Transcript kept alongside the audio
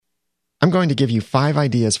I'm going to give you 5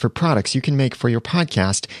 ideas for products you can make for your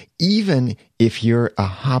podcast, even if you're a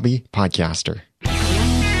hobby podcaster.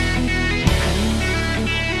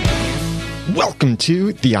 Welcome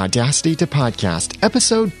to the Audacity to Podcast,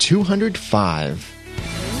 episode 205.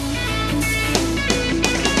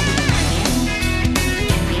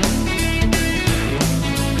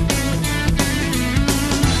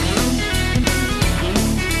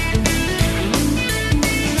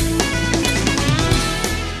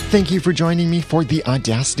 Thank you for joining me for the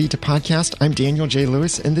Audacity to Podcast. I'm Daniel J.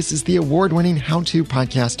 Lewis, and this is the award-winning how-to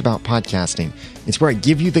podcast about podcasting. It's where I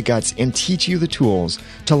give you the guts and teach you the tools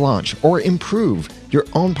to launch or improve your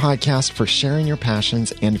own podcast for sharing your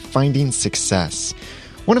passions and finding success.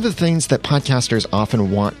 One of the things that podcasters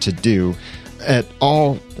often want to do at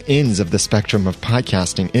all ends of the spectrum of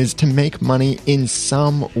podcasting is to make money in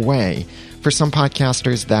some way. For some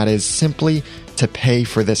podcasters, that is simply to pay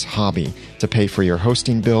for this hobby, to pay for your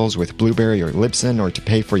hosting bills with Blueberry or Libsyn, or to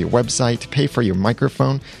pay for your website, to pay for your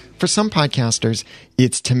microphone. For some podcasters,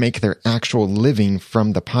 it's to make their actual living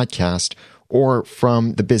from the podcast or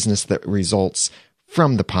from the business that results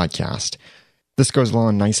from the podcast. This goes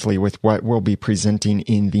along nicely with what we'll be presenting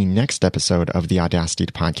in the next episode of the Audacity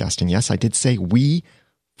to Podcast. And yes, I did say we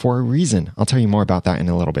for a reason. I'll tell you more about that in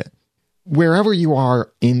a little bit. Wherever you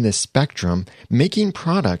are in this spectrum, making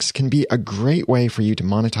products can be a great way for you to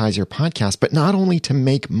monetize your podcast, but not only to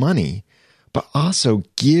make money, but also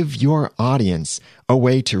give your audience a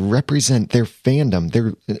way to represent their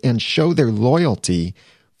fandom and show their loyalty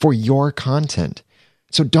for your content.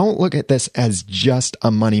 So don't look at this as just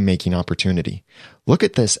a money-making opportunity. Look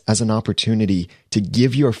at this as an opportunity to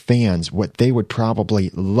give your fans what they would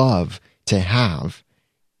probably love to have,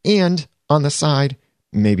 and on the side,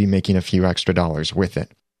 maybe making a few extra dollars with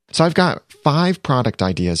it. So I've got 5 product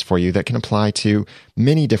ideas for you that can apply to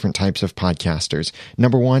many different types of podcasters.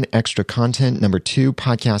 Number 1, extra content. Number 2,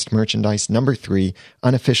 podcast merchandise. Number 3,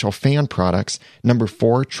 unofficial fan products. Number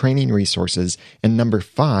 4, training resources. And number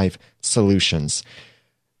 5, solutions.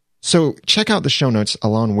 So check out the show notes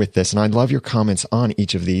along with this, and I'd love your comments on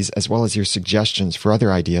each of these, as well as your suggestions for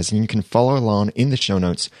other ideas. And you can follow along in the show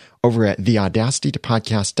notes over at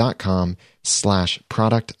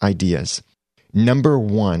theaudacitytopodcast.com/product ideas. Number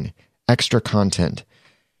 1, extra content.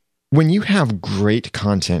 When you have great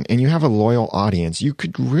content and you have a loyal audience, you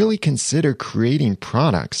could really consider creating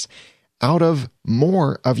products out of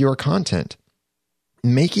more of your content.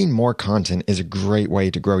 Making more content is a great way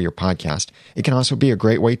to grow your podcast. It can also be a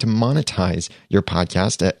great way to monetize your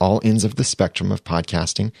podcast at all ends of the spectrum of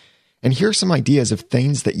podcasting. And here are some ideas of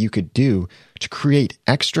things that you could do to create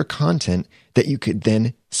extra content that you could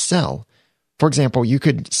then sell. For example, you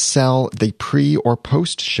could sell the pre or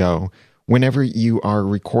post show whenever you are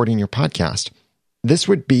recording your podcast. This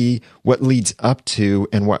would be what leads up to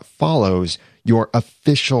and what follows your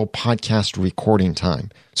official podcast recording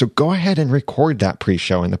time. So go ahead and record that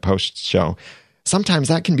pre-show and the post-show. Sometimes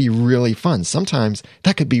that can be really fun. Sometimes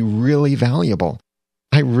that could be really valuable.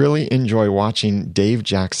 I really enjoy watching Dave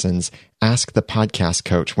Jackson's Ask the Podcast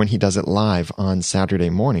Coach when he does it live on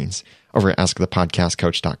Saturday mornings over at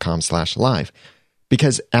askthepodcastcoach.com/live.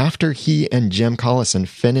 Because after he and Jim Collison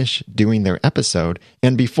finish doing their episode,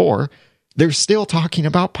 and before, they're still talking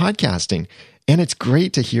about podcasting. And it's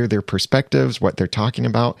great to hear their perspectives, what they're talking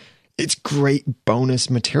about. It's great bonus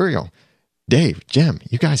material. Dave, Jim,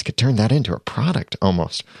 you guys could turn that into a product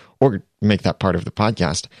almost, or make that part of the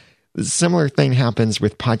podcast. A similar thing happens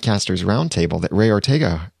with Podcasters Roundtable that Ray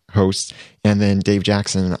Ortega hosts, and then Dave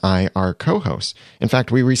Jackson and I are co-hosts. In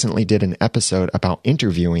fact, we recently did an episode about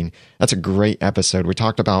interviewing. That's a great episode. We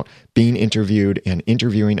talked about being interviewed and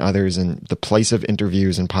interviewing others and the place of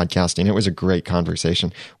interviews in podcasting. It was a great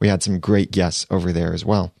conversation. We had some great guests over there as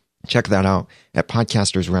well. Check that out at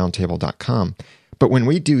podcastersroundtable.com. But when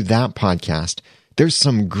we do that podcast, there's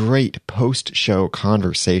some great post-show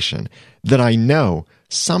conversation that I know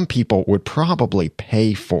some people would probably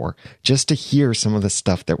pay for just to hear some of the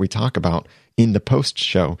stuff that we talk about in the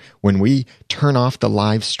post-show. When we turn off the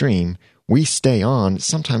live stream, we stay on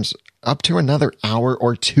sometimes up to another hour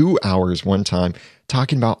or 2 hours one time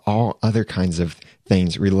talking about all other kinds of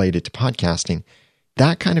things related to podcasting.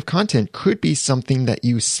 That kind of content could be something that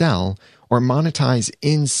you sell or monetize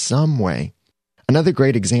in some way. Another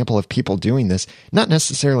great example of people doing this, not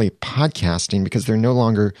necessarily podcasting because they're no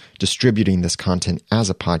longer distributing this content as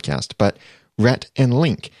a podcast, but Rhett and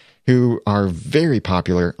Link, who are very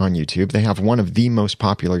popular on YouTube. They have one of the most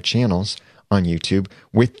popular channels on YouTube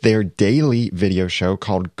with their daily video show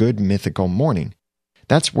called Good Mythical Morning.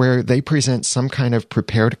 That's where they present some kind of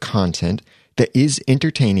prepared content that is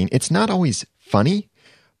entertaining. It's not always funny,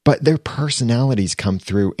 but their personalities come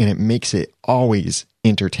through and it makes it always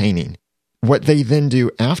entertaining. What they then do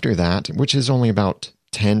after that, which is only about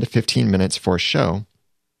 10 to 15 minutes for a show,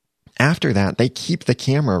 after that, they keep the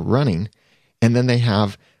camera running, and then they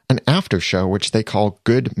have an after show, which they call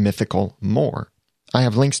Good Mythical More. I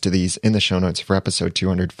have links to these in the show notes for episode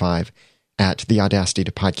 205 at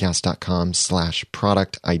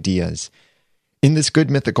theaudacitytopodcast.com/product ideas. In this Good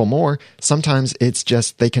Mythical More, sometimes it's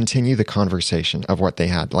just they continue the conversation of what they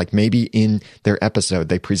had. Like maybe in their episode,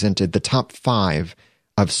 they presented the top 5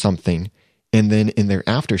 of something, and then in their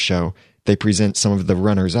after show, they present some of the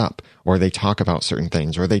runners-up, or they talk about certain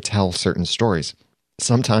things, or they tell certain stories.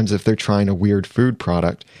 Sometimes if they're trying a weird food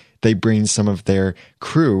product, they bring some of their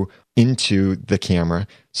crew into the camera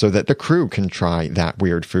so that the crew can try that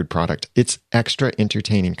weird food product. It's extra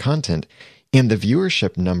entertaining content. And the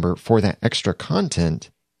viewership number for that extra content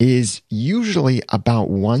is usually about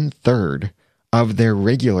 1/3 of their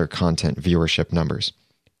regular content viewership numbers.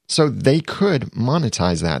 So they could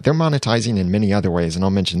monetize that. They're monetizing in many other ways, and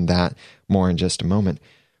I'll mention that more in just a moment.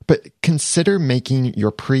 But consider making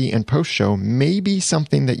your pre and post show maybe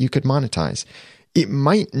something that you could monetize. It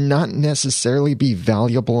might not necessarily be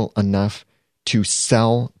valuable enough to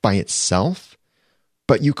sell by itself,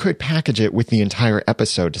 but you could package it with the entire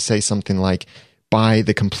episode to say something like, buy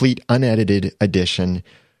the complete unedited edition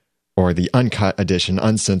or the uncut edition,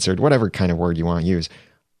 uncensored, whatever kind of word you want to use,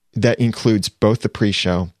 that includes both the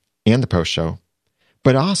pre-show and the post-show,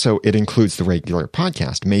 but also it includes the regular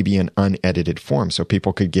podcast, maybe in unedited form, so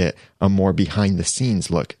people could get a more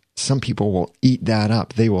behind-the-scenes look. Some people will eat that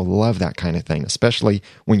up. They will love that kind of thing, especially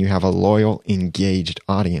when you have a loyal, engaged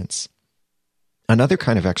audience. Another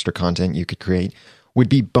kind of extra content you could create would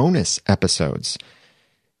be bonus episodes.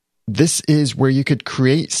 This is where you could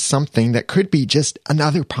create something that could be just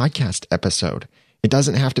another podcast episode. It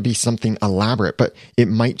doesn't have to be something elaborate, but it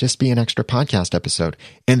might just be an extra podcast episode.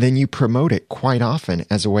 And then you promote it quite often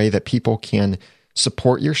as a way that people can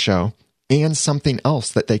support your show and something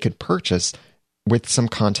else that they could purchase with some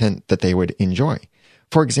content that they would enjoy.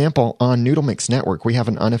 For example, on Noodle Mix Network, we have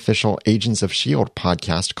an unofficial Agents of S.H.I.E.L.D.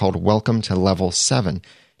 podcast called Welcome to Level 7.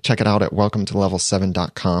 Check it out at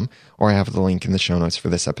welcometolevel7.com, or I have the link in the show notes for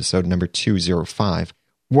this episode, number 205.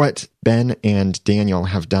 What Ben and Daniel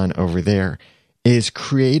have done over there is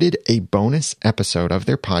created a bonus episode of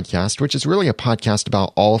their podcast, which is really a podcast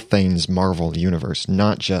about all things Marvel Universe,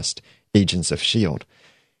 not just Agents of S.H.I.E.L.D.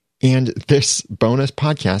 And this bonus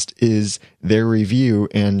podcast is their review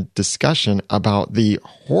and discussion about the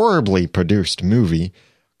horribly produced movie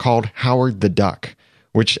called Howard the Duck,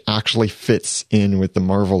 which actually fits in with the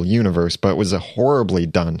Marvel Universe, but was a horribly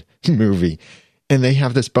done movie. And they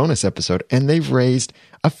have this bonus episode, and they've raised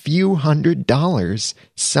a few $100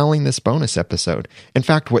 selling this bonus episode. In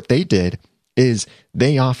fact, what they did is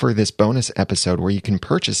they offer this bonus episode where you can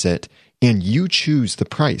purchase it, and you choose the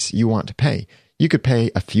price you want to pay. You could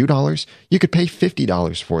pay a few dollars, you could pay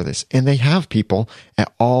 $50 for this, and they have people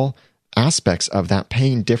at all aspects of that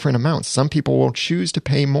paying different amounts. Some people will choose to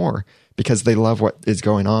pay more because they love what is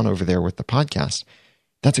going on over there with the podcast.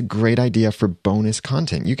 That's a great idea for bonus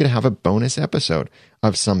content. You could have a bonus episode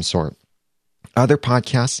of some sort. Other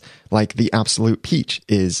podcasts, like The Absolute Peach,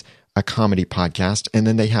 is a comedy podcast, and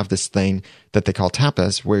then they have this thing that they call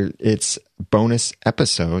Tapas, where it's bonus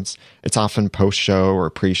episodes. It's often post-show or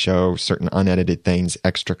pre-show, certain unedited things,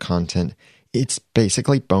 extra content. It's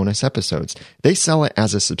basically bonus episodes. They sell it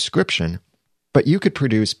as a subscription, but you could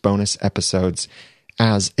produce bonus episodes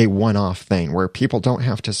as a one-off thing where people don't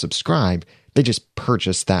have to subscribe. They just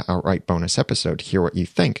purchase that outright bonus episode to hear what you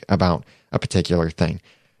think about a particular thing.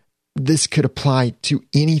 This could apply to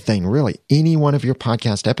anything, really. Any one of your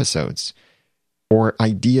podcast episodes or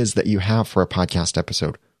ideas that you have for a podcast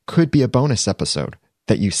episode could be a bonus episode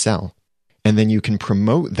that you sell. And then you can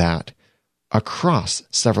promote that across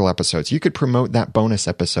several episodes. You could promote that bonus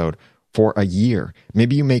episode for a year.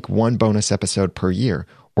 Maybe you make one bonus episode per year,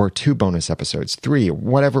 or 2 bonus episodes, 3,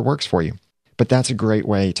 whatever works for you. But that's a great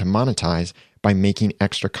way to monetize by making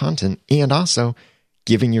extra content and also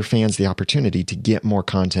giving your fans the opportunity to get more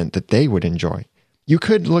content that they would enjoy. You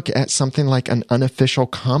could look at something like an unofficial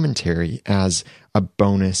commentary as a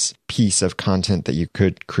bonus piece of content that you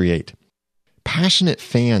could create. Passionate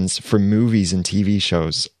fans for movies and TV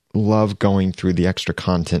shows love going through the extra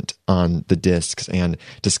content on the discs and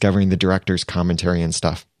discovering the director's commentary and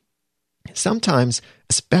stuff. Sometimes,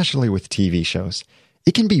 especially with TV shows,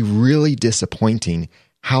 it can be really disappointing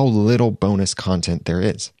how little bonus content there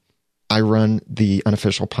is. I run the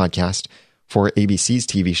unofficial podcast for ABC's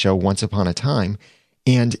TV show Once Upon a Time,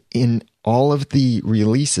 and in all of the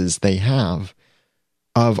releases they have,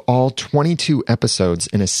 Of all 22 episodes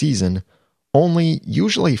in a season, only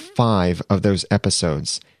usually 5 of those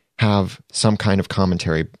episodes have some kind of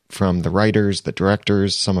commentary from the writers, the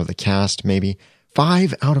directors, some of the cast maybe.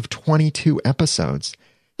 5 out of 22 episodes.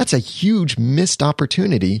 That's a huge missed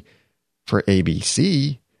opportunity for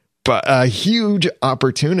ABC, but a huge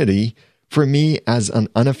opportunity for me as an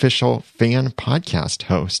unofficial fan podcast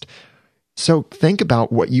host. So think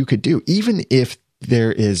about what you could do, even if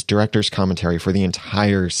there is director's commentary for the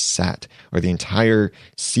entire set or the entire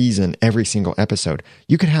season, every single episode.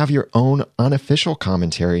 You could have your own unofficial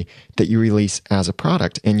commentary that you release as a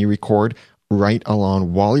product and you record right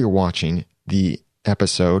along while you're watching the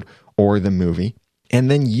episode or the movie.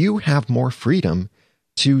 And then you have more freedom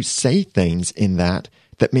to say things in that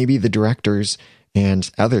maybe the directors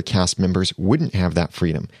and other cast members wouldn't have that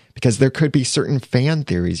freedom, because there could be certain fan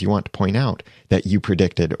theories you want to point out that you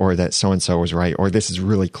predicted, or that so-and-so was right, or this is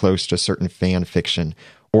really close to certain fan fiction.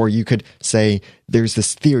 Or you could say, there's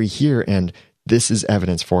this theory here and this is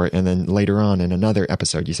evidence for it. And then later on in another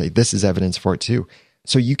episode, you say, this is evidence for it too.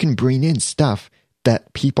 So you can bring in stuff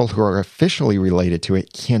that people who are officially related to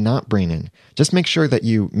it cannot bring in. Just make sure that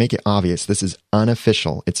you make it obvious. This is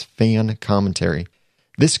unofficial. It's fan commentary.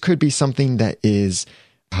 This could be something that is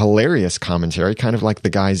hilarious commentary, kind of like the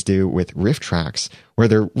guys do with riff tracks, where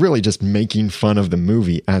they're really just making fun of the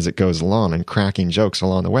movie as it goes along and cracking jokes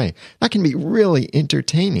along the way. That can be really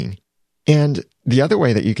entertaining. And the other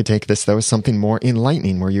way that you could take this, though, is something more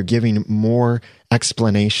enlightening, where you're giving more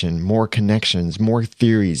explanation, more connections, more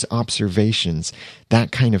theories, observations,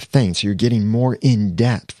 that kind of thing. So you're getting more in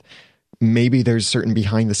depth. Maybe there's certain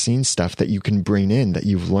behind the scenes stuff that you can bring in that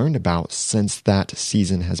you've learned about since that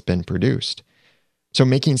season has been produced. So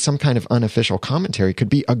making some kind of unofficial commentary could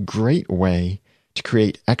be a great way to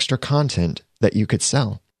create extra content that you could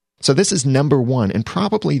sell. So this is number 1 and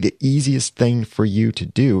probably the easiest thing for you to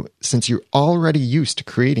do, since you're already used to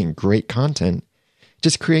creating great content.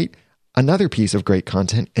 Just create another piece of great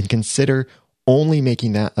content and consider only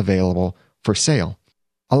making that available for sale.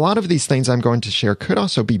 A lot of these things I'm going to share could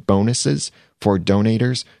also be bonuses for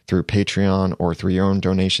donators through Patreon or through your own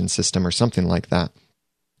donation system or something like that.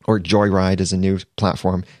 Or Joyride is a new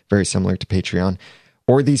platform very similar to Patreon.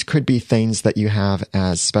 Or these could be things that you have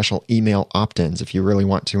as special email opt-ins if you really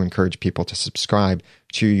want to encourage people to subscribe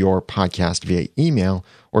to your podcast via email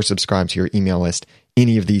or subscribe to your email list.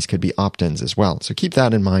 Any of these could be opt-ins as well. So keep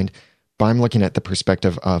that in mind. But I'm looking at the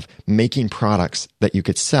perspective of making products that you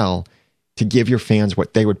could sell to give your fans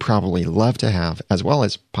what they would probably love to have, as well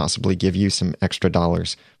as possibly give you some extra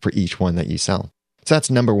dollars for each one that you sell. So that's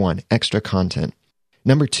number 1, extra content.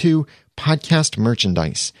 Number 2, podcast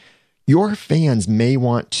merchandise. Your fans may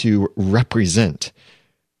want to represent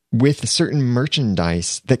with certain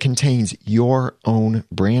merchandise that contains your own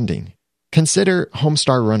branding. Consider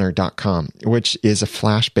homestarrunner.com, which is a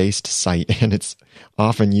Flash-based site, and it's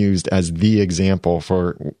often used as the example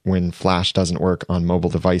for when Flash doesn't work on mobile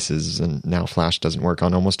devices, and now Flash doesn't work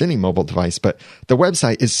on almost any mobile device, but the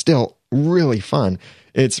website is still really fun.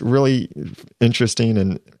 It's really interesting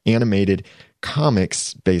and animated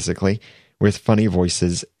comics, basically, with funny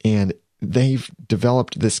voices, and they've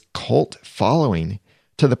developed this cult following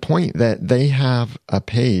to the point that they have a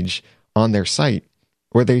page on their site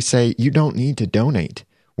where they say, you don't need to donate.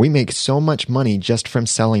 We make so much money just from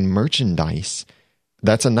selling merchandise.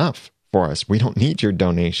 That's enough for us. We don't need your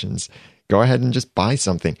donations. Go ahead and just buy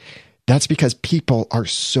something. That's because people are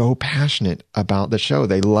so passionate about the show.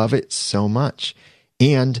 They love it so much.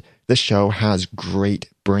 And the show has great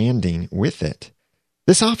branding with it.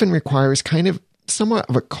 This often requires kind of somewhat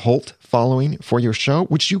of a cult following for your show,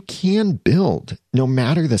 which you can build no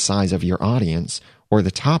matter the size of your audience or the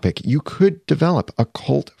topic. You could develop a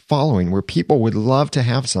cult following where people would love to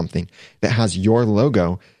have something that has your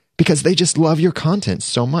logo because they just love your content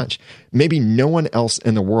so much. Maybe no one else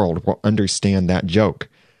in the world will understand that joke,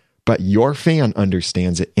 but your fan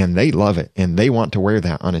understands it and they love it and they want to wear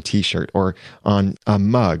that on a t-shirt or on a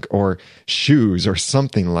mug or shoes or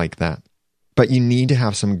something like that. But you need to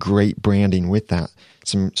have some great branding with that,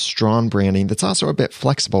 some strong branding that's also a bit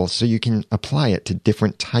flexible so you can apply it to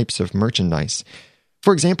different types of merchandise.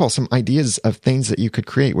 For example, some ideas of things that you could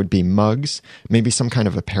create would be mugs, maybe some kind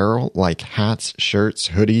of apparel like hats, shirts,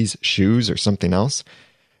 hoodies, shoes, or something else.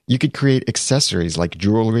 You could create accessories like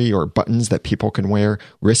jewelry or buttons that people can wear,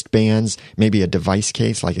 wristbands, maybe a device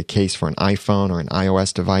case like a case for an iPhone or an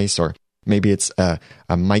iOS device, or maybe it's a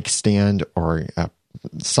mic stand or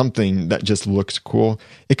something that just looks cool.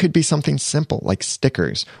 It could be something simple like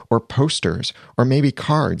stickers or posters, or maybe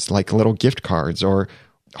cards like little gift cards or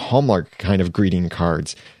Hallmark kind of greeting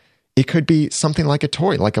cards. It could be something like a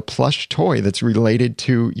toy, like a plush toy that's related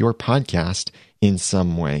to your podcast in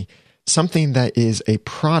some way. Something that is a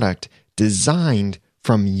product designed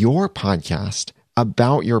from your podcast,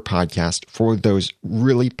 about your podcast, for those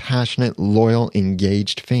really passionate, loyal,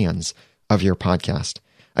 engaged fans of your podcast.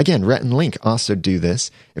 Again, Rhett and Link also do this.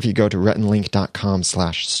 If you go to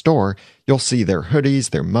rhettandlink.com/store, you'll see their hoodies,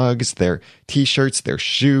 their mugs, their t-shirts, their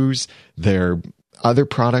shoes, their other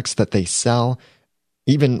products that they sell,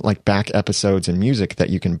 even like back episodes and music that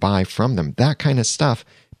you can buy from them. That kind of stuff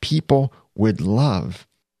people would love.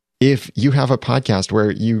 If you have a podcast where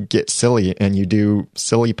you get silly and you do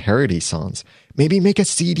silly parody songs, maybe make a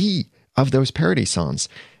CD of those parody songs.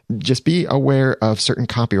 Just be aware of certain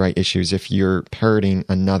copyright issues if you're parodying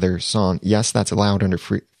another song. Yes, that's allowed under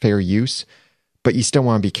fair use, but you still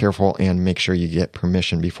want to be careful and make sure you get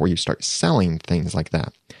permission before you start selling things like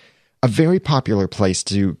that. A very popular place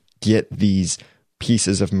to get these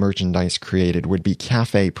pieces of merchandise created would be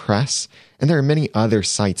Cafe Press, and there are many other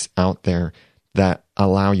sites out there that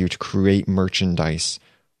allow you to create merchandise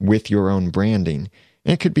with your own branding.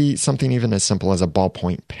 And it could be something even as simple as a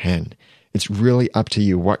ballpoint pen. It's really up to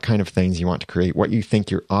you what kind of things you want to create, what you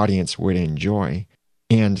think your audience would enjoy.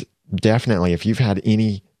 And definitely, if you've had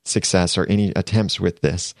any success or any attempts with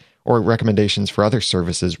this, or recommendations for other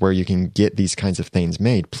services where you can get these kinds of things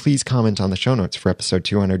made, please comment on the show notes for episode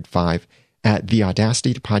 205 at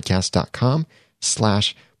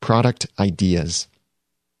theaudacitytopodcast.com/product ideas.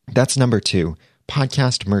 That's number 2,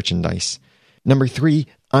 podcast merchandise. Number 3,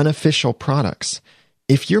 unofficial products.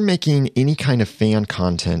 If you're making any kind of fan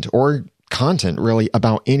content or content really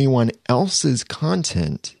about anyone else's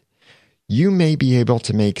content, you may be able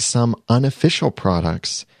to make some unofficial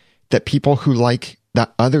products that people who like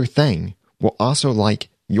that other thing will also like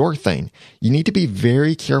your thing. You need to be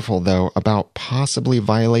very careful, though, about possibly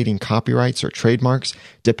violating copyrights or trademarks,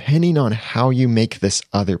 depending on how you make this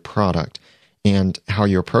other product and how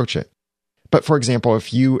you approach it. But for example,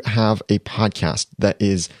 if you have a podcast that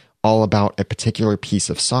is all about a particular piece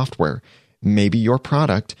of software, maybe your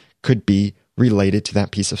product could be related to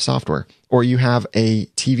that piece of software. Or you have a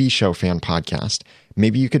TV show fan podcast.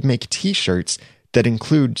 Maybe you could make t-shirts that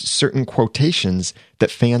include certain quotations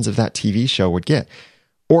that fans of that TV show would get.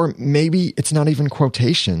 Or maybe it's not even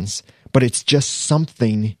quotations, but it's just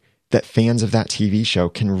something that fans of that TV show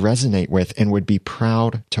can resonate with and would be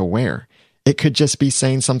proud to wear. It could just be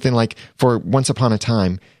saying something like, for Once Upon a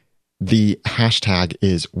Time, the hashtag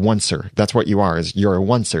is oncer. That's what you are, is you're a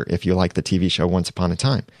oncer if you like the TV show Once Upon a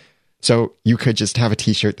Time. So you could just have a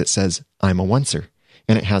t-shirt that says, I'm a oncer.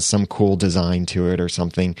 And it has some cool design to it or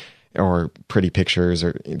something, or pretty pictures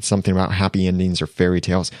or something about happy endings or fairy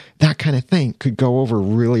tales. That kind of thing could go over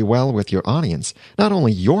really well with your audience. Not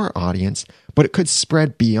only your audience, but it could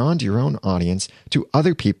spread beyond your own audience to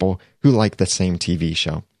other people who like the same TV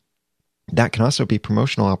show. That can also be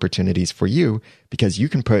promotional opportunities for you because you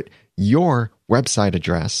can put your website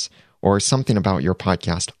address or something about your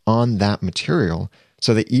podcast on that material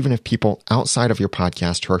so that even if people outside of your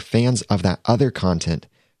podcast who are fans of that other content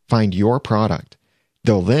find your product,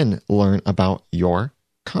 they'll then learn about your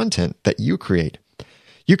content that you create.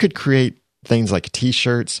 You could create things like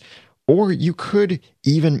t-shirts, or you could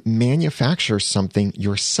even manufacture something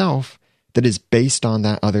yourself that is based on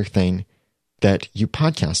that other thing that you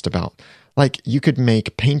podcast about. Like you could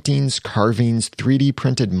make paintings, carvings, 3D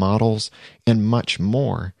printed models, and much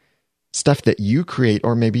more. Stuff that you create,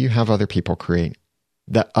 or maybe you have other people create,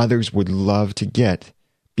 that others would love to get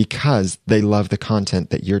because they love the content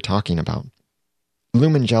that you're talking about. Lou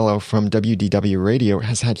Mangello from WDW Radio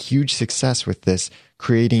has had huge success with this,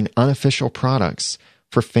 creating unofficial products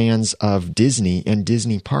for fans of Disney and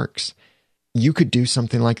Disney parks. You could do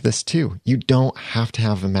something like this too. You don't have to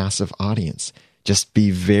have a massive audience. Just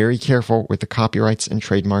be very careful with the copyrights and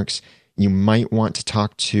trademarks. You might want to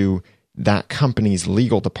talk to that company's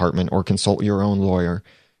legal department or consult your own lawyer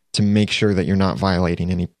to make sure that you're not violating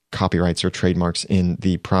any copyrights or trademarks in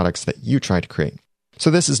the products that you try to create. So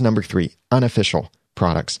this is number 3, unofficial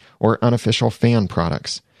products or unofficial fan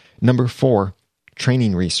products. Number 4,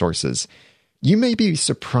 training resources. You may be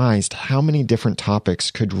surprised how many different topics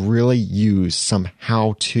could really use some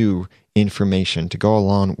how-to information to go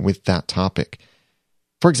along with that topic.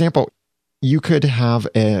 For example, you could have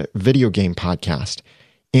a video game podcast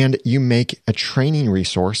and you make a training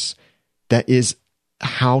resource that is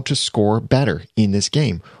how to score better in this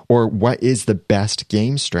game, or what is the best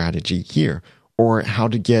game strategy here, or how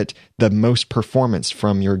to get the most performance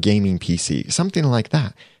from your gaming PC, something like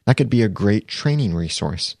that. That could be a great training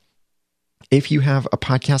resource. If you have a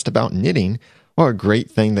podcast about knitting, well, a great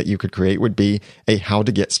thing that you could create would be a how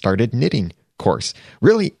to get started knitting course.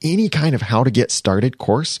 Really, any kind of how to get started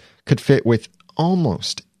course could fit with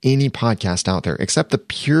almost any podcast out there, except the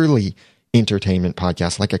purely entertainment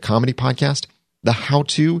podcast, like a comedy podcast. The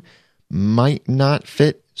how-to might not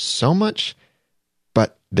fit so much,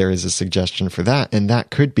 but there is a suggestion for that, and that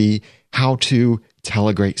could be how to tell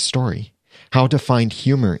a great story, how to find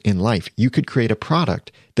humor in life. You could create a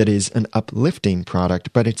product that is an uplifting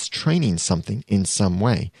product, but it's training something in some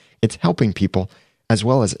way. It's helping people as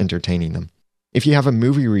well as entertaining them. If you have a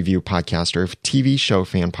movie review podcast or a TV show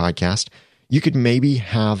fan podcast, you could maybe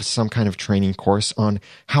have some kind of training course on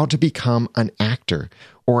how to become an actor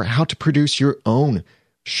or how to produce your own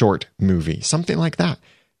short movie, something like that.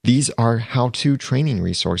 These are how-to training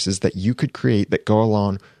resources that you could create that go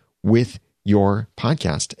along with your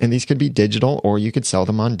podcast. And these could be digital, or you could sell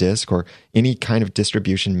them on disc, or any kind of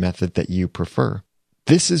distribution method that you prefer.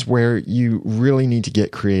 This is where you really need to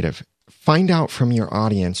get creative. Find out from your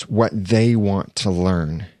audience what they want to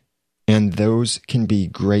learn. And those can be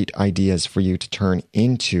great ideas for you to turn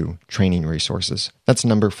into training resources. That's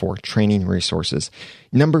number 4, training resources.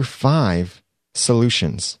 Number 5,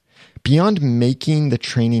 solutions. Beyond making the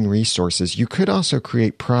training resources, you could also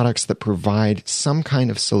create products that provide some kind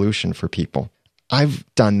of solution for people. I've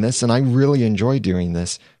done this, and I really enjoy doing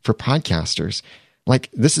this for podcasters. Like,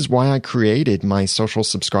 this is why I created my social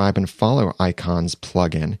subscribe and follow icons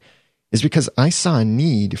plugin, is because I saw a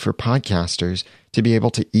need for podcasters to be able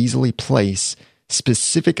to easily place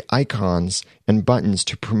specific icons and buttons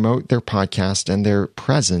to promote their podcast and their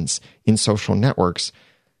presence in social networks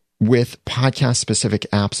with podcast-specific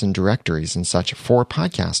apps and directories and such for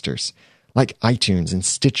podcasters, like iTunes and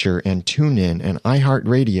Stitcher and TuneIn and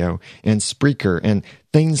iHeartRadio and Spreaker and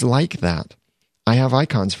things like that. I have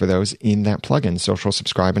icons for those in that plugin, Social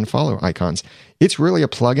Subscribe and Follow icons. It's really a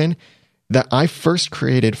plugin that I first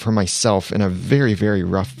created for myself in a very, very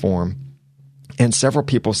rough form. And several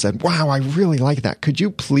people said, wow, I really like that. Could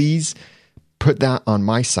you please put that on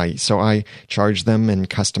my site? So I charged them and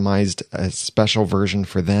customized a special version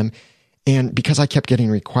for them. And because I kept getting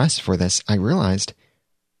requests for this, I realized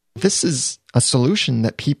this is a solution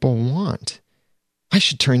that people want. I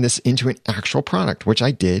should turn this into an actual product, which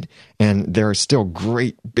I did. And there are still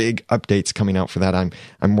great big updates coming out for that.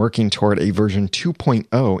 I'm working toward a version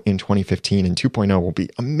 2.0 in 2015, and 2.0 will be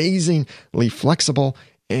amazingly flexible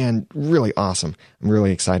and really awesome. I'm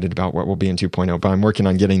really excited about what will be in 2.0, but I'm working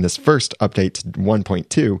on getting this first update to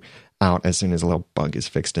 1.2 out as soon as a little bug is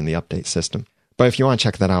fixed in the update system. But if you want to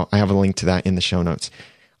check that out, I have a link to that in the show notes.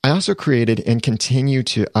 I also created and continue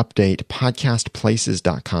to update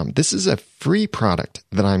podcastplaces.com. This is a free product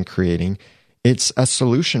that I'm creating. It's a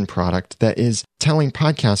solution product that is telling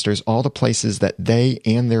podcasters all the places that they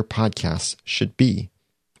and their podcasts should be,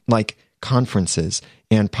 like conferences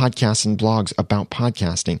and podcasts and blogs about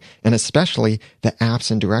podcasting, and especially the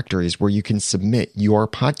apps and directories where you can submit your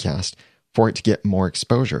podcast for it to get more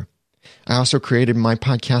exposure. I also created my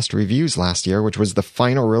podcast reviews last year, which was the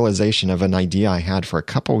final realization of an idea I had for a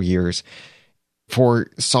couple years for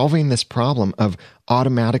solving this problem of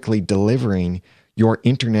automatically delivering your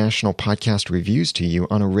international podcast reviews to you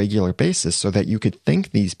on a regular basis so that you could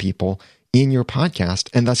thank these people in your podcast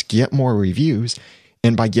and thus get more reviews.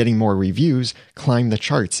 And by getting more reviews, climb the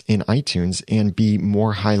charts in iTunes and be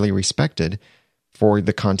more highly respected for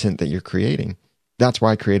the content that you're creating. That's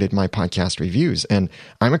why I created my podcast reviews. And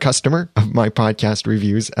I'm a customer of my podcast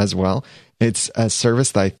reviews as well. It's a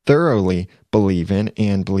service that I thoroughly believe in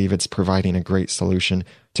and believe it's providing a great solution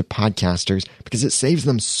to podcasters because it saves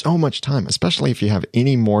them so much time, especially if you have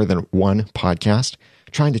any more than one podcast.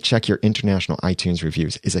 Trying to check your international iTunes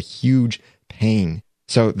reviews is a huge pain.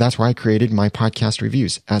 So that's why I created my podcast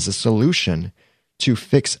reviews as a solution to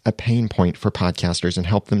fix a pain point for podcasters and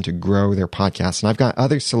help them to grow their podcasts. And I've got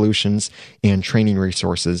other solutions and training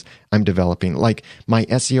resources I'm developing, like my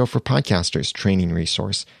SEO for Podcasters training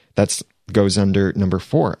resource. That goes under number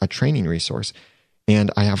 4, a training resource.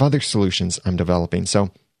 And I have other solutions I'm developing.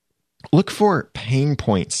 So look for pain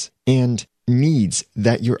points and needs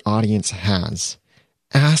that your audience has.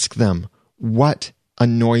 Ask them, what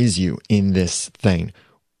annoys you in this thing?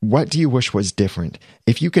 What do you wish was different?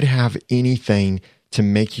 If you could have anything to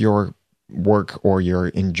make your work or your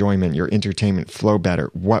enjoyment, your entertainment flow better,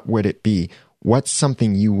 what would it be? What's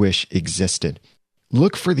something you wish existed?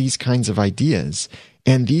 Look for these kinds of ideas,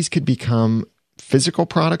 and these could become physical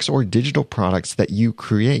products or digital products that you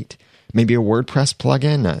create. Maybe a WordPress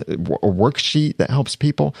plugin, a worksheet that helps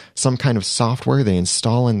people, some kind of software they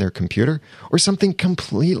install in their computer, or something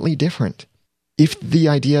completely different. If the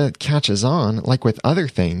idea catches on, like with other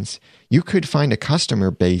things, you could find a customer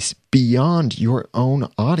base beyond your own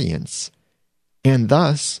audience and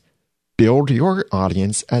thus build your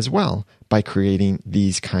audience as well by creating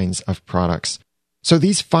these kinds of products. So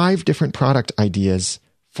these 5 different product ideas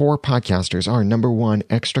for podcasters are: number 1,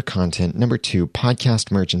 extra content; number 2,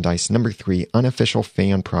 podcast merchandise; number 3, unofficial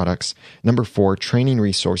fan products; number 4, training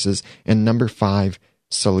resources; and number 5,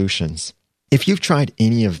 solutions. If you've tried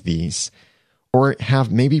any of these or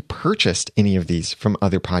have maybe purchased any of these from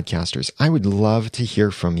other podcasters, I would love to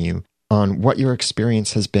hear from you on what your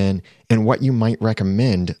experience has been and what you might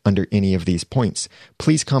recommend under any of these points.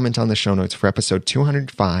 Please comment on the show notes for episode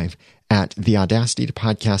 205 at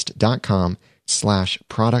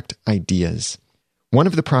theaudacitytopodcast.com/product ideas. One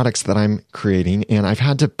of the products that I'm creating, and I've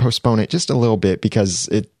had to postpone it just a little bit because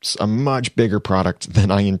it's a much bigger product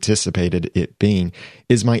than I anticipated it being,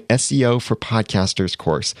 is my SEO for Podcasters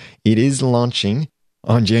course. It is launching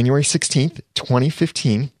on January 16th,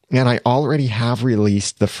 2015, and I already have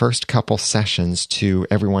released the first couple sessions to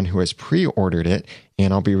everyone who has pre-ordered it,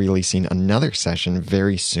 and I'll be releasing another session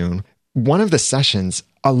very soon. One of the sessions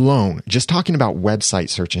alone, just talking about website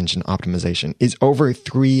search engine optimization, is over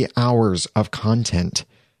 3 hours of content.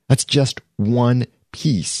 That's just one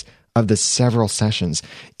piece of the several sessions.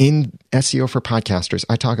 In SEO for Podcasters,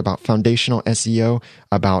 I talk about foundational SEO,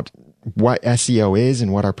 about what SEO is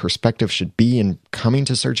and what our perspective should be in coming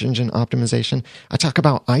to search engine optimization. I talk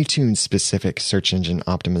about iTunes specific search engine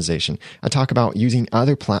optimization. I talk about using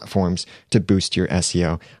other platforms to boost your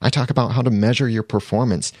SEO. I talk about how to measure your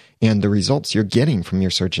performance and the results you're getting from your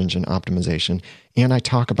search engine optimization. And I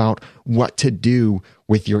talk about what to do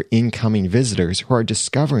with your incoming visitors who are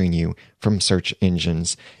discovering you from search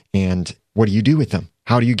engines. And what do you do with them?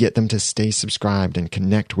 How do you get them to stay subscribed and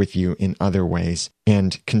connect with you in other ways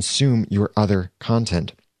and consume your other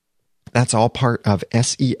content? That's all part of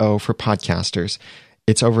SEO for Podcasters.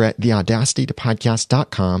 It's over at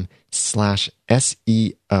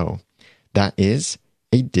theaudacitytopodcast.com/SEO. That is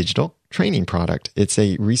a digital training product. It's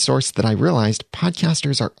a resource that I realized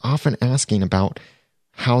podcasters are often asking about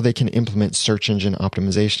how they can implement search engine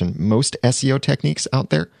optimization. Most SEO techniques out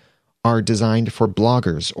there are designed for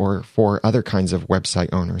bloggers or for other kinds of website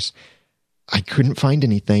owners. I couldn't find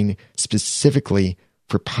anything specifically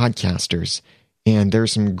for podcasters, and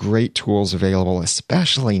there's some great tools available,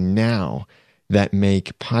 especially now, that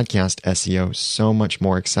make podcast SEO so much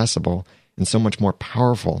more accessible and so much more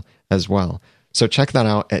powerful as well. So check that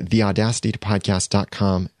out at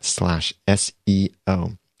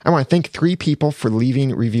theaudacitytopodcast.com/SEO. I want to thank 3 people for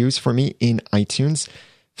leaving reviews for me in iTunes.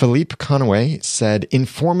 Philippe Conaway said,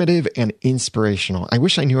 informative and inspirational. I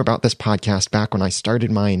wish I knew about this podcast back when I started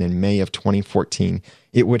mine in May of 2014.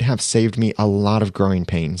 It would have saved me a lot of growing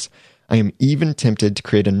pains. I am even tempted to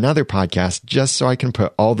create another podcast just so I can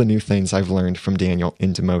put all the new things I've learned from Daniel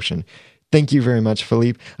into motion. Thank you very much,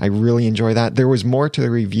 Philippe. I really enjoy that. There was more to the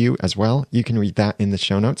review as well. You can read that in the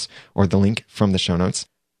show notes or the link from the show notes.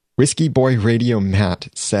 Whiskey Boy Radio Matt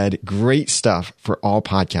said, great stuff for all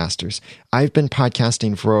podcasters. I've been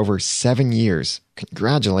podcasting for over 7 years.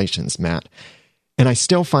 Congratulations, Matt. And I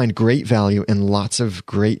still find great value and lots of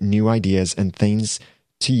great new ideas and things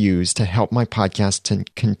to use to help my podcast to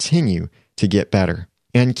continue to get better.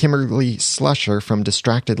 And Kimberly Slusher from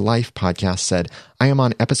Distracted Life podcast said, I am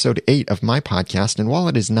on episode 8 of my podcast, and while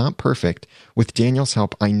it is not perfect, with Daniel's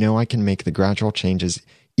help, I know I can make the gradual changes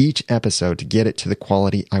each episode to get it to the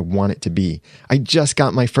quality I want it to be. I just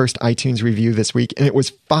got my first iTunes review this week, and it was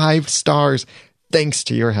 5 stars thanks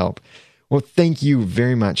to your help. Well, thank you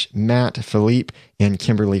very much, Matt, Philippe, and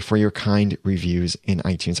Kimberly, for your kind reviews in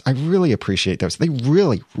iTunes. I really appreciate those. They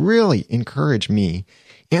really, really encourage me,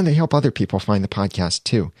 and they help other people find the podcast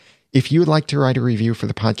too. If you would like to write a review for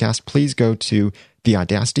the podcast, please go to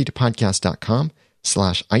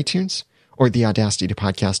theaudacitytopodcast.com/iTunes or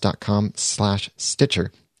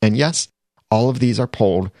theaudacitytopodcast.com/Stitcher. And yes, all of these are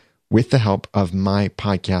polled with the help of My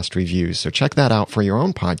Podcast Reviews. So check that out for your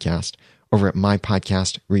own podcast over at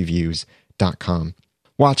mypodcastreviews.com.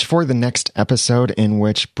 Watch for the next episode in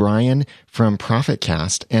which Brian from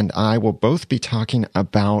ProfitCast and I will both be talking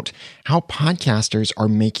about how podcasters are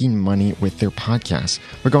making money with their podcasts.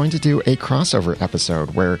 We're going to do a crossover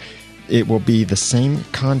episode where it will be the same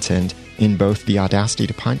content in both the Audacity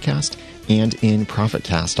to Podcast and in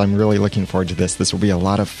ProfitCast. I'm really looking forward to this. This will be a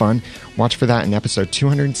lot of fun. Watch for that in episode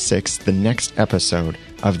 206, the next episode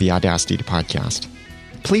of the Audacity to Podcast.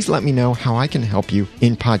 Please let me know how I can help you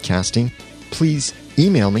in podcasting. Please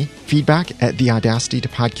email me,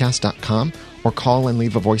 feedback@theaudacitytopodcast.com, or call and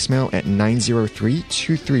leave a voicemail at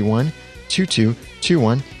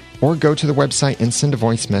 903-231-2221, or go to the website and send a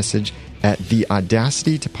voice message at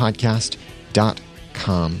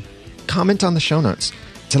theaudacitytopodcast.com. Comment on the show notes.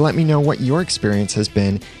 to let me know what your experience has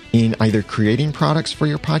been in either creating products for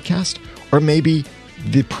your podcast or maybe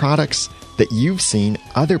the products that you've seen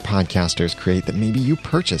other podcasters create that maybe you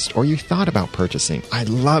purchased or you thought about purchasing. I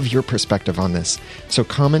love your perspective on this. So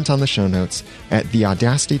comment on the show notes at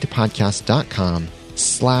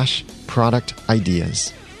theaudacitytopodcast.com/product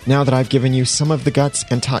ideas. Now that I've given you some of the guts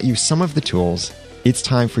and taught you some of the tools, it's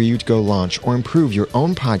time for you to go launch or improve your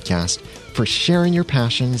own podcast for sharing your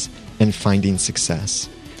passions and finding success.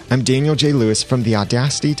 I'm Daniel J. Lewis from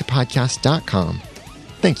theaudacitytopodcast.com.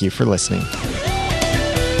 Thank you for listening.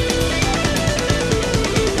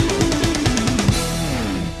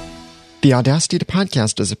 The Audacity to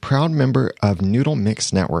Podcast is a proud member of Noodle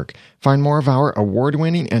Mix Network. Find more of our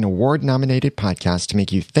award-winning and award-nominated podcasts to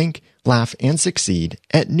make you think, laugh, and succeed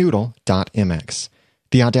at noodle.mx.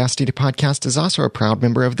 The Audacity to Podcast is also a proud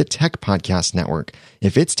member of the Tech Podcast Network.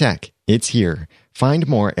 If it's tech, it's here. Find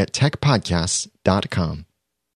more at techpodcasts.com.